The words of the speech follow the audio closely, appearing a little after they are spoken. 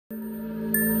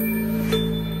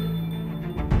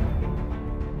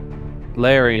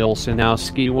Larry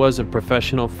Olsonoski was a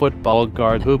professional football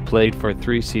guard who played for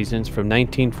 3 seasons from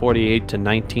 1948 to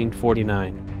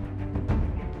 1949.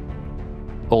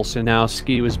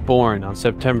 Olsonoski was born on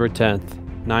September 10,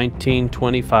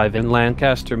 1925 in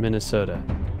Lancaster, Minnesota.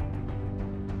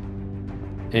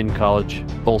 In college,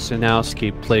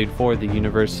 Olsonoski played for the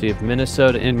University of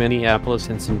Minnesota in Minneapolis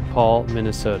and St. Paul,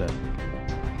 Minnesota.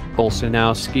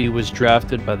 Olsonoski was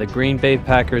drafted by the Green Bay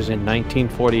Packers in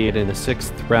 1948 in the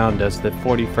 6th round as the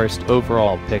 41st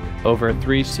overall pick. Over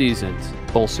 3 seasons,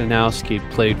 Olsonoski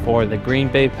played for the Green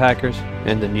Bay Packers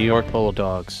and the New York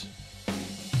Bulldogs.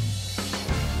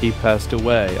 He passed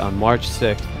away on March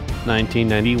 6,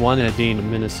 1991 in Edina,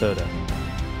 Minnesota.